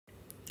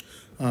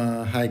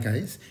Hi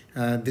guys,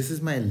 this is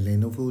my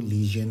Lenovo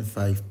Legion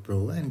 5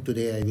 Pro and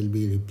today I will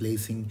be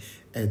replacing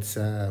its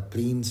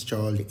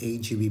pre-installed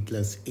 8 GB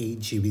plus 8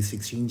 GB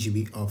 16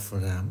 GB of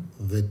RAM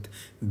with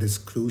this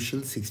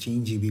crucial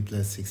 16 GB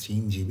plus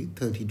 16 GB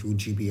 32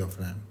 GB of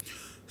RAM.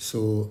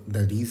 So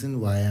the reason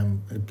why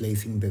I'm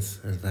replacing this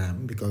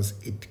RAM because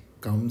it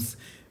comes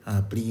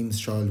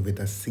pre-installed with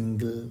a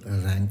single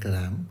rank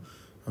RAM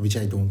which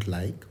I don't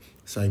like.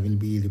 So I will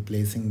be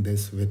replacing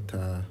this with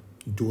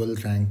dual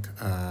rank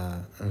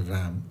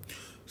RAM.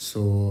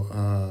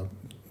 So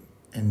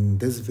in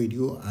this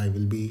video, I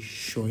will be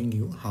showing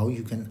you how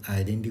you can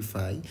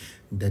identify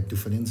the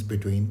difference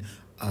between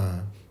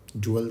a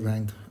dual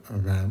rank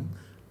RAM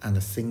and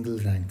a single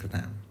rank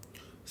RAM.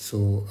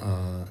 So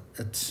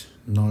it's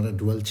not a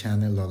dual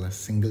channel or a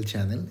single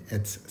channel,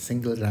 it's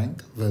single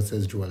rank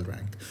versus dual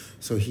rank.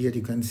 So here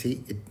you can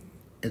see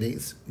it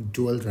is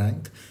dual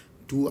rank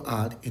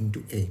 2R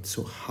into 8.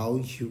 So how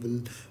you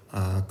will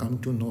come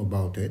to know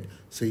about it?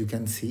 So you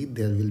can see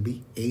there will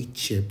be 8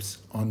 chips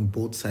on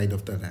both sides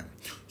of the RAM.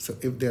 So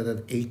if there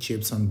are 8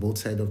 chips on both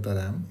sides of the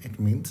RAM, it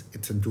means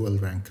it's a dual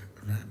rank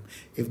RAM.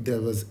 If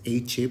there was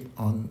 8 chip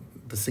on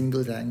the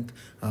single rank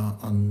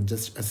on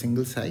just a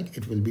single side,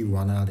 it will be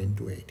 1R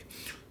into 8.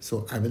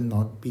 So I will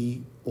not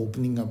be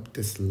opening up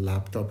this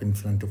laptop in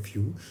front of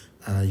you.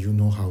 You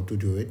know how to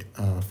do it.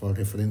 For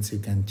reference, you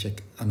can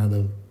check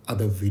other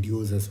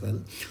videos as well.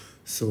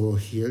 So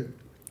here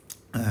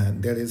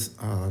there is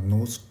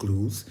no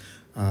screws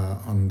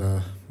on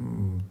the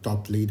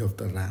top lid of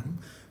the RAM.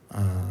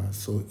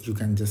 So you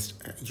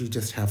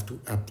just have to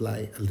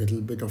apply a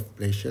little bit of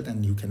pressure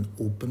and you can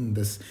open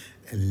this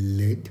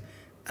lid,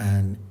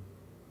 and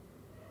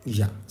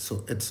yeah,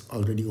 so it's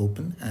already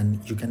open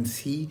and you can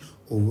see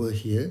over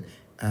here.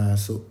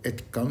 So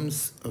it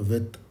comes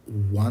with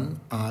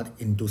 1R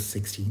into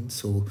 16.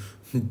 So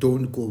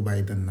don't go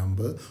by the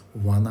number.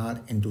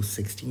 1R into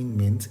 16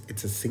 means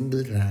it's a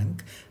single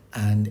rank,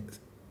 and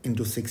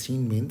into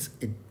 16 means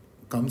it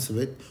comes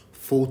with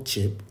 4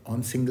 chip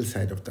on single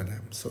side of the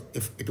RAM. So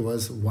if it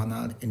was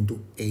 1R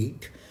into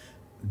 8,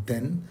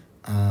 then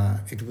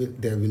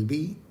there will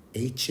be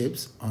 8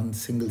 chips on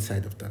single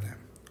side of the RAM.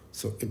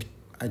 So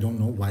I don't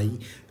know why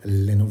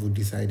Lenovo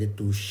decided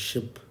to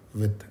ship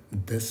with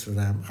this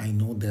RAM. I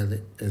know there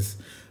is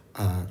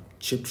a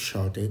chip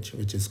shortage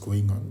which is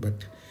going on,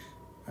 but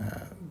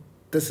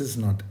this is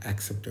not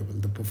acceptable.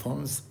 The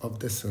performance of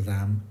this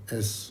RAM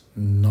is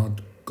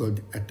not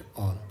good at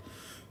all.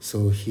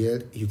 So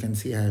here you can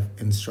see I have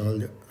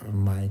installed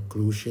my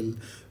crucial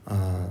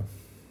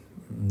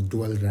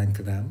dual rank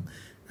RAM,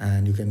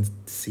 and you can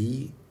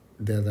see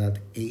there are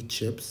 8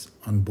 chips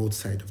on both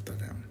sides of the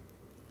RAM.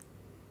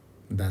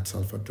 That's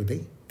all for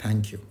today.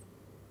 Thank you.